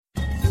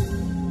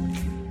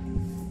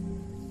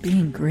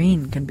Being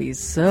green can be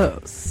so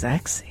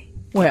sexy.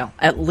 Well,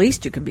 at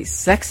least you can be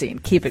sexy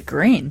and keep it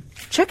green.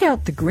 Check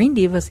out the Green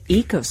Divas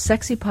Eco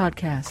Sexy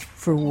podcast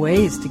for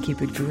ways to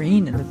keep it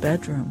green in the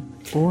bedroom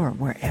or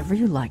wherever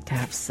you like to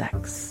have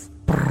sex.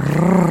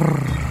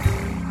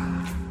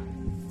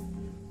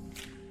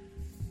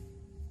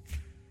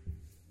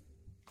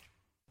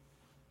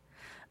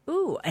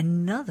 Ooh,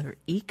 another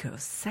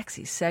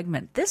eco-sexy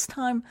segment, this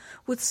time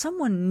with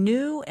someone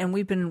new, and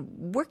we've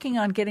been working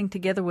on getting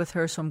together with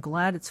her, so I'm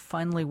glad it's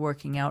finally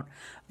working out.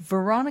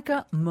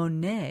 Veronica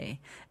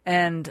Monet.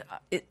 And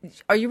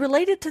are you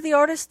related to the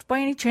artist by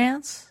any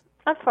chance?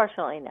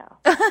 Unfortunately, no.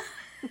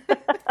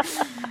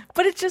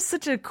 But it's just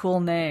such a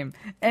cool name.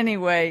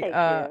 Anyway,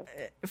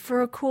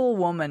 for a cool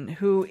woman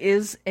who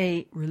is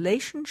a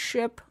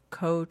relationship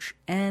coach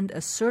and a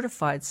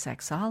certified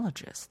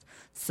sexologist.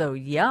 So,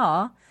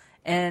 yeah.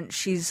 And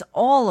she's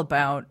all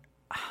about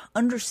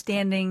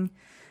understanding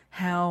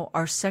how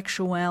our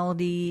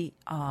sexuality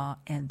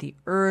and the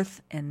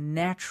earth and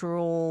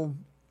natural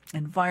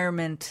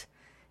environment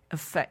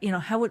affect,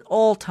 how it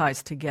all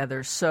ties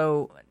together.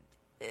 So,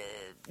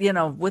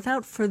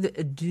 without further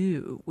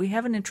ado, we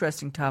have an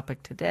interesting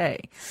topic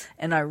today.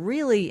 And I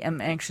really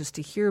am anxious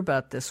to hear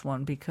about this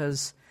one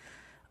because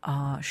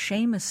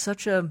shame is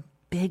such a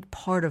big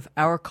part of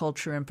our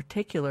culture in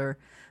particular.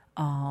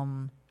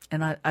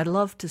 And I'd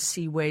love to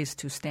see ways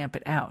to stamp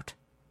it out.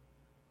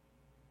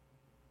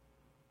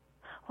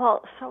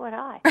 Well, so would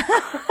I. That's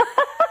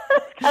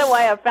kind of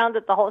why I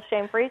founded the whole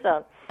shame-free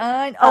zone.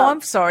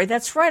 I'm sorry.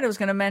 That's right. I was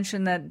going to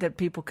mention that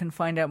people can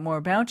find out more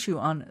about you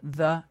on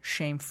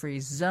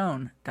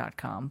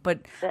theshamefreezone.com.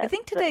 But I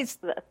think today's...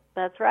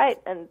 That's right.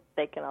 And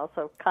they can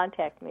also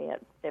contact me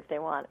if they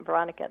want,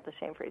 Veronica at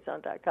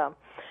theshamefreezone.com.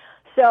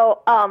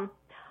 So...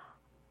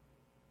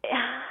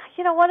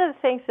 one of the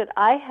things that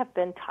I have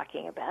been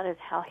talking about is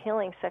how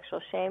healing sexual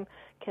shame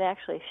can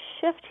actually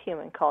shift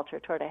human culture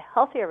toward a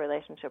healthier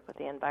relationship with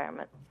the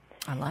environment.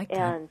 I like that.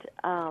 And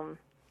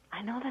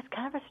I know that's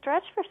kind of a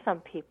stretch for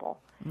some people.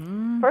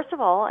 First of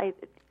all,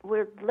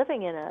 we're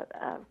living in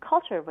a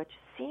culture which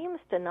seems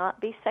to not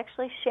be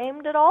sexually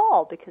shamed at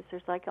all because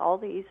there's like all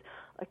these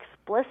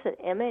explicit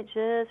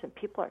images and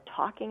people are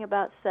talking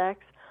about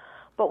sex.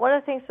 But one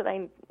of the things that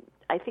I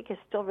think is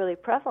still really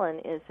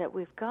prevalent is that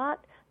we've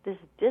got this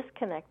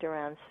disconnect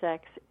around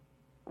sex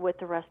with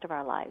the rest of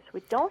our lives. We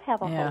don't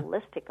have a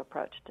holistic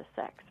approach to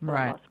sex for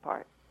the most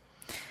part.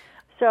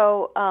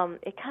 So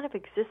it kind of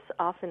exists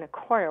off in a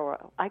corner where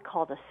I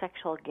call the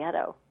sexual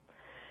ghetto.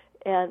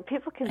 And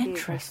people can be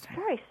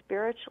very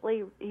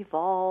spiritually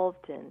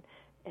evolved and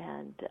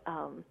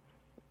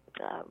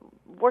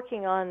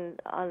working on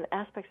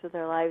aspects of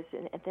their lives,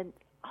 and then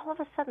all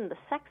of a sudden the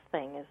sex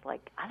thing is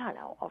like, I don't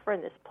know, over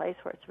in this place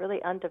where it's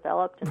really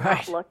undeveloped and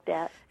not looked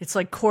at. It's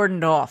like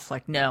cordoned off,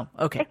 like, no,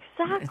 okay.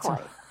 Exactly.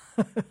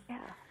 Yeah.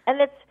 And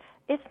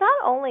it's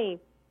not only,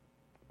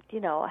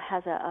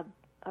 has a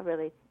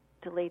really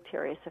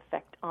deleterious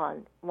effect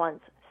on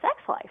one's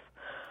sex life,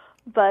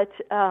 but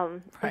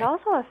it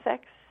also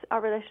affects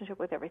our relationship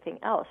with everything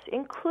else,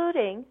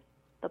 including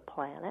the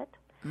planet.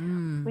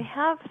 We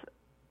have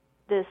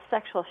this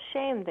sexual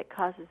shame that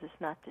causes us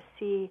not to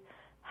see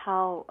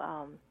how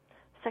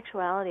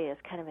sexuality is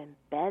kind of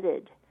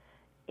embedded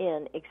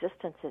in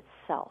existence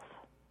itself.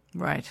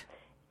 Right.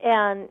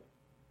 And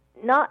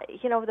not,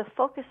 the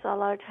focus a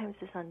lot of times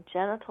is on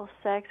genital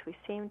sex. We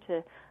seem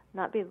to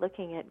not be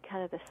looking at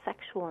kind of the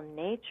sexual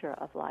nature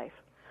of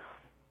life.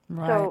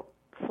 Right. So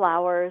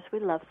flowers, we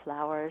love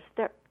flowers.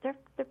 They're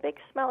big,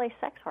 smelly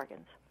sex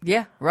organs.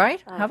 Yeah,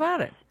 right? How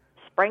about it?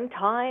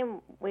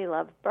 Springtime, we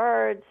love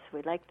birds.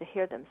 We like to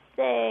hear them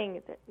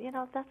sing.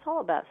 That's all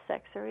about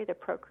sex. They're either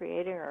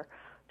procreating or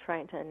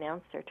trying to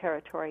announce their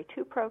territory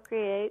to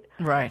procreate.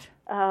 Right.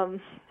 Well,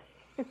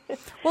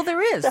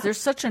 there is. There's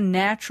such a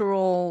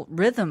natural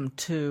rhythm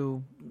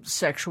to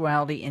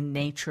sexuality in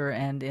nature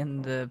and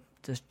in the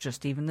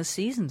just even the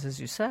seasons,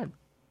 as you said.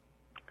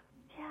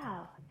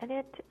 Yeah, and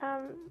it,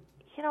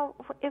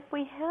 if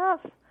we have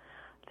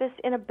this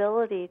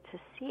inability to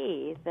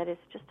see that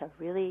it's just a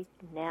really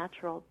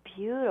natural,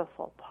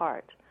 beautiful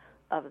part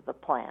of the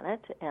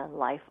planet and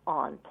life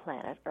on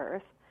planet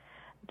Earth,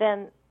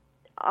 then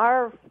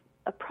our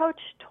approach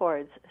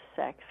towards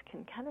sex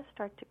can kind of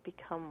start to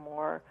become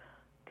more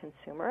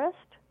consumerist.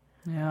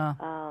 Yeah.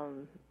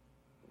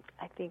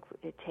 I think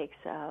it takes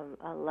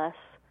a less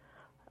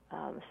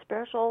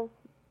spiritual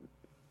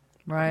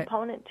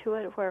component to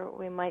it, where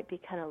we might be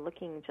kind of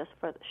looking just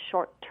for the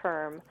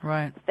short-term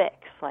fix,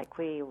 like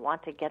we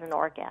want to get an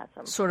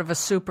orgasm. Sort of a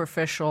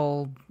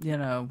superficial,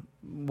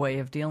 way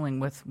of dealing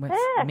with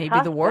maybe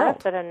the world.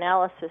 Cost-benefit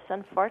analysis,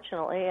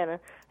 unfortunately. And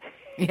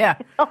yeah.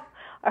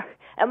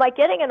 Am I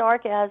getting an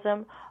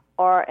orgasm,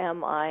 or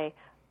am I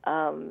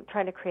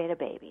trying to create a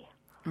baby?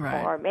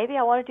 Right. Or maybe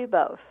I want to do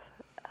both.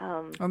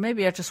 Or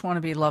maybe I just want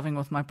to be loving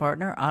with my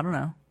partner. I don't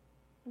know.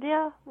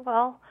 Yeah,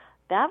 well,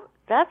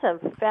 that's a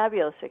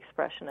fabulous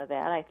expression of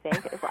that, I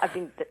think.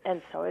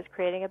 And so is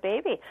creating a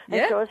baby.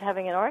 And so is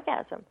having an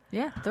orgasm.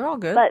 Yeah, they're all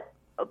good.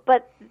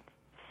 But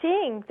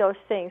seeing those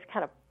things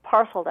kind of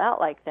parceled out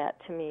like that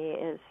to me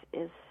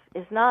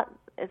is not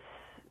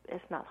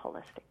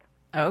holistic.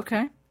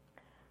 Okay.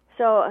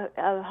 So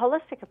a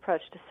holistic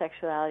approach to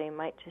sexuality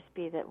might just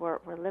be that we're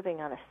living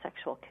on a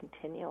sexual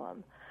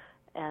continuum,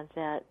 and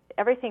that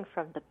everything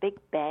from the Big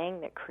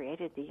Bang that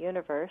created the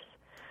universe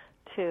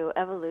to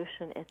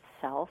evolution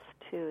itself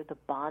to the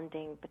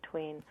bonding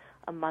between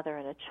a mother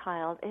and a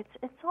child,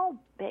 it's all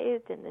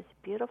bathed in this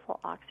beautiful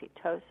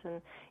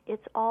oxytocin.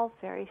 It's all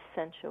very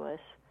sensuous.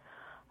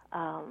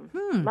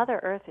 Mother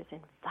Earth is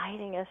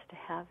inviting us to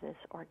have this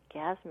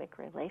orgasmic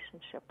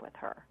relationship with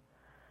her.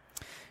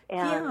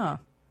 And,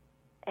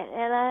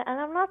 and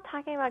I'm not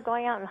talking about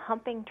going out and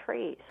humping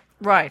trees.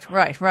 Right.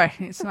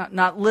 It's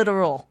not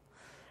literal.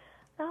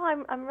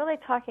 No, I'm really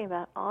talking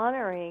about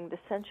honoring the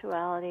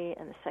sensuality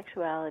and the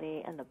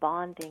sexuality and the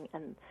bonding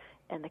and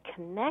the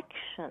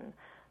connection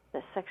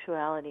that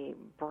sexuality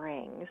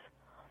brings.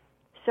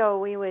 So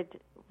we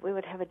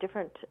would have a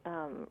different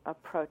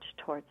approach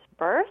towards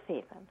birth,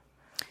 even.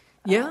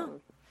 Yeah.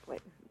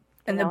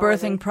 And the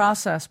birthing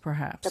process,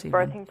 perhaps. The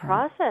birthing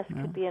process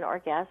could be an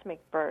orgasmic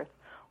birth,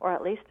 or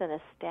at least an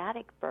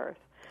ecstatic birth.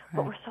 Right.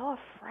 But we're so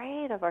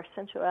afraid of our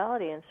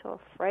sensuality and so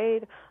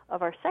afraid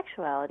of our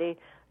sexuality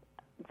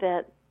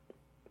that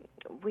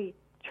we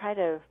try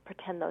to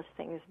pretend those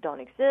things don't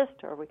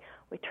exist, or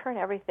we turn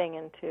everything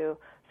into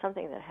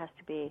something that has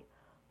to be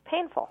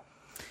painful.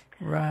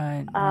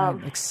 Right.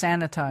 Like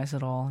sanitize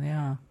it all,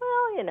 yeah.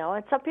 Well,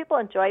 and some people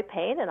enjoy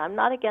pain, and I'm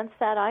not against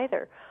that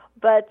either.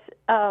 But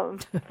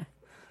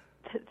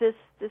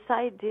this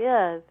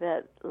idea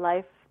that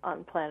life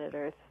on planet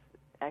Earth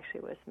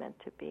actually was meant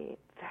to be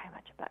very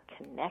much about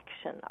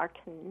connection, our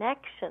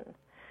connection.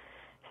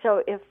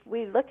 So if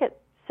we look at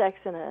sex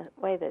in a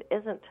way that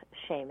isn't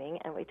shaming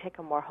and we take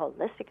a more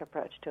holistic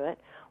approach to it,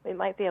 we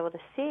might be able to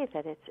see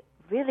that it's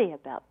really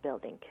about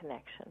building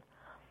connection.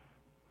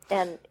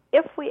 And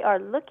if we are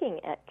looking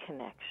at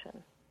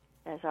connection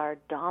as our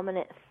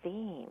dominant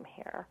theme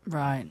here,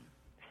 right?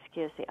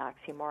 Excuse the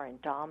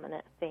oxymoron,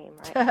 dominant theme,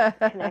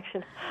 right?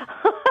 Connection.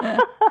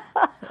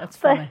 That's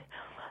funny.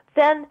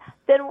 But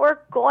then we're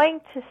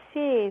going to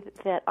see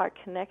that our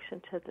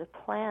connection to the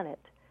planet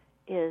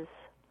is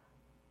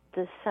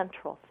the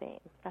central theme.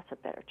 That's a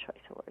better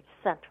choice of words.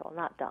 Central,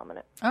 not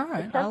dominant. All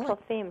right. The central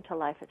theme to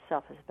life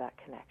itself is about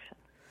connection.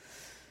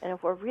 And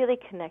if we're really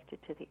connected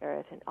to the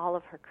earth and all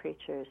of her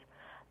creatures,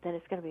 then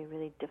it's going to be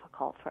really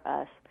difficult for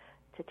us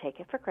to take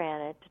it for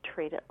granted, to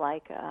treat it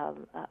like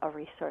a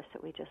resource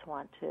that we just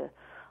want to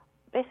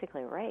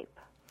basically rape.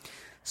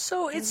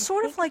 So it's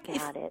sort of like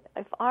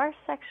if our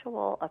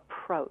sexual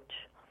approach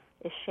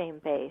is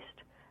shame-based,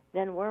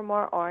 then we're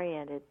more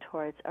oriented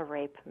towards a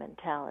rape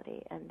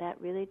mentality, and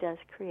that really does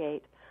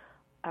create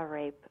a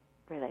rape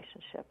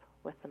relationship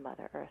with the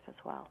Mother Earth as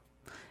well.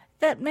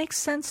 That makes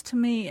sense to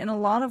me in a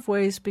lot of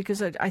ways,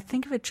 because I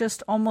think of it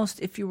just almost,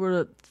 if you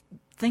were to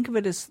think of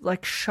it as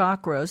like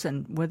chakras,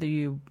 and whether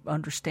you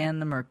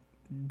understand them or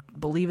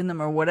believe in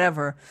them or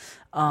whatever,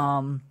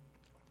 there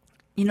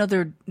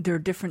are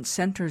different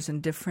centers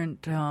and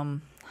different,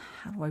 how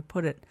do I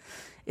put it?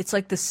 It's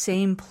like the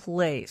same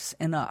place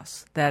in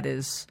us that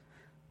is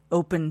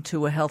open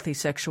to a healthy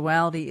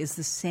sexuality is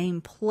the same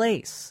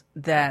place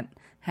that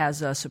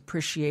has us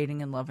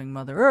appreciating and loving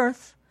Mother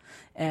Earth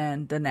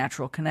and the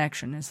natural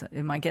connection.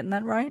 Am I getting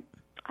that right?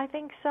 I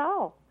think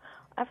so.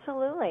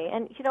 Absolutely.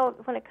 And,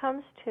 when it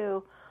comes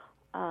to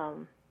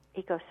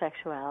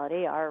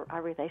ecosexuality,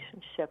 our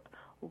relationship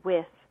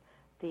with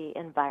the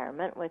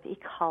environment, with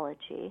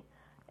ecology,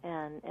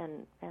 and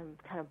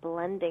kind of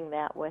blending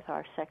that with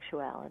our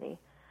sexuality,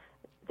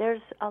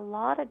 there's a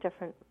lot of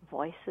different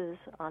voices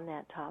on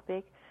that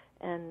topic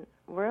and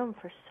room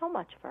for so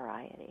much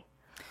variety.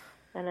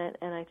 And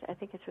I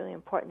think it's really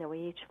important that we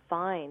each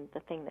find the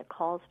thing that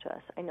calls to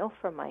us. I know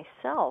for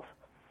myself,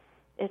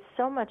 it's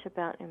so much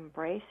about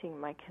embracing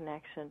my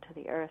connection to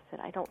the earth that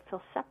I don't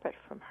feel separate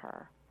from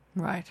her.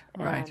 Right.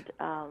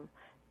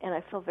 And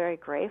I feel very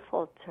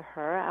grateful to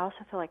her. I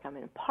also feel like I'm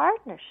in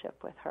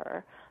partnership with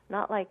her,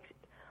 not like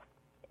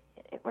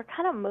we're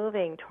kind of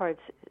moving towards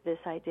this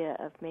idea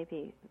of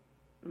maybe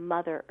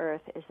Mother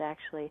Earth is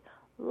actually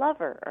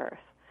Lover Earth.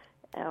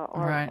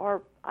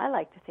 Or I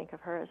like to think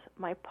of her as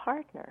my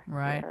partner,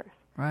 the Earth.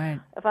 Right.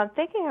 If I'm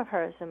thinking of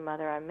her as a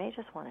mother, I may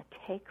just want to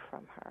take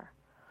from her.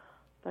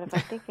 But if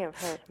I'm thinking of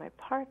her as my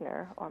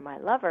partner or my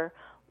lover,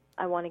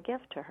 I want to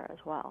give to her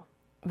as well.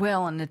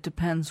 Well, and it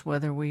depends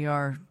whether we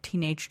are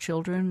teenage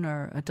children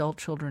or adult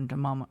children to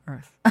Mama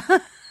Earth.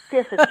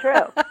 This is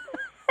true.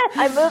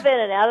 I move in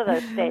and out of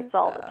those states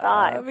all the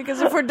time.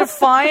 Because if we're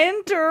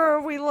defiant, or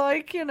are we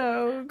like,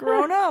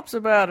 grown-ups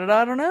about it?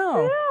 I don't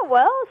know. Yeah,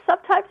 well,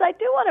 sometimes I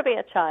do want to be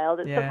a child,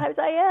 and sometimes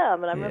I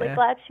am, and I'm really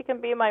glad she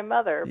can be my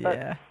mother.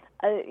 But,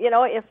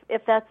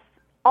 if that's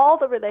all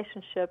the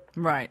relationship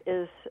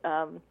is,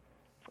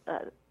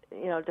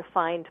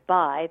 defined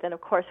by, then, of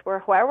course,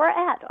 we're where we're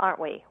at, aren't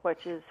we?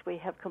 Which is we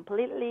have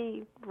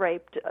completely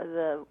raped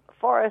the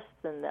forests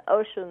and the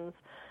oceans,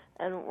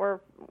 and we're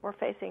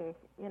facing,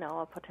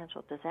 a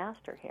potential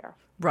disaster here.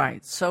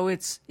 Right. So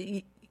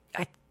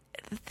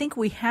think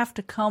we have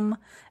to come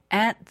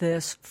at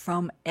this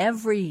from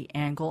every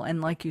angle, and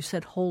like you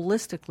said,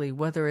 holistically,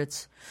 whether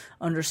it's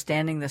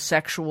understanding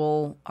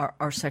the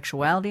our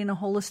sexuality in a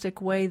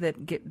holistic way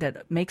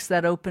that makes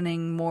that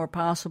opening more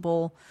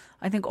possible.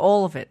 I think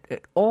all of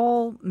it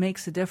all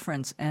makes a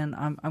difference, and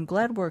I'm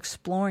glad we're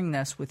exploring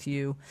this with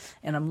you,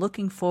 and I'm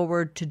looking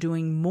forward to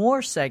doing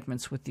more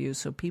segments with you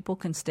so people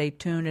can stay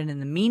tuned, and in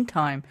the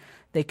meantime,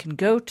 they can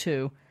go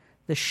to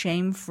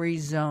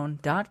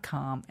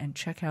theshamefreezone.com and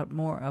check out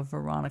more of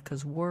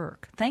Veronica's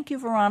work. Thank you,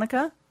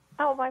 Veronica.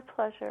 Oh, my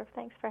pleasure.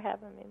 Thanks for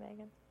having me,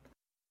 Megan.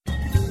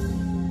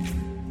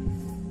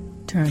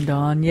 Turned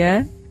on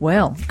yet?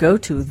 Well, go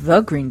to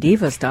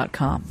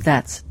thegreendivas.com.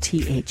 That's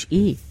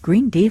THE,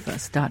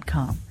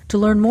 greendivas.com. To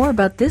learn more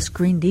about this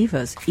Green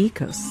Divas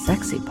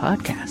Eco-Sexy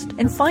podcast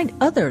and find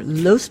other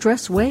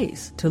low-stress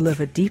ways to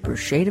live a deeper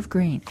shade of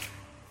green.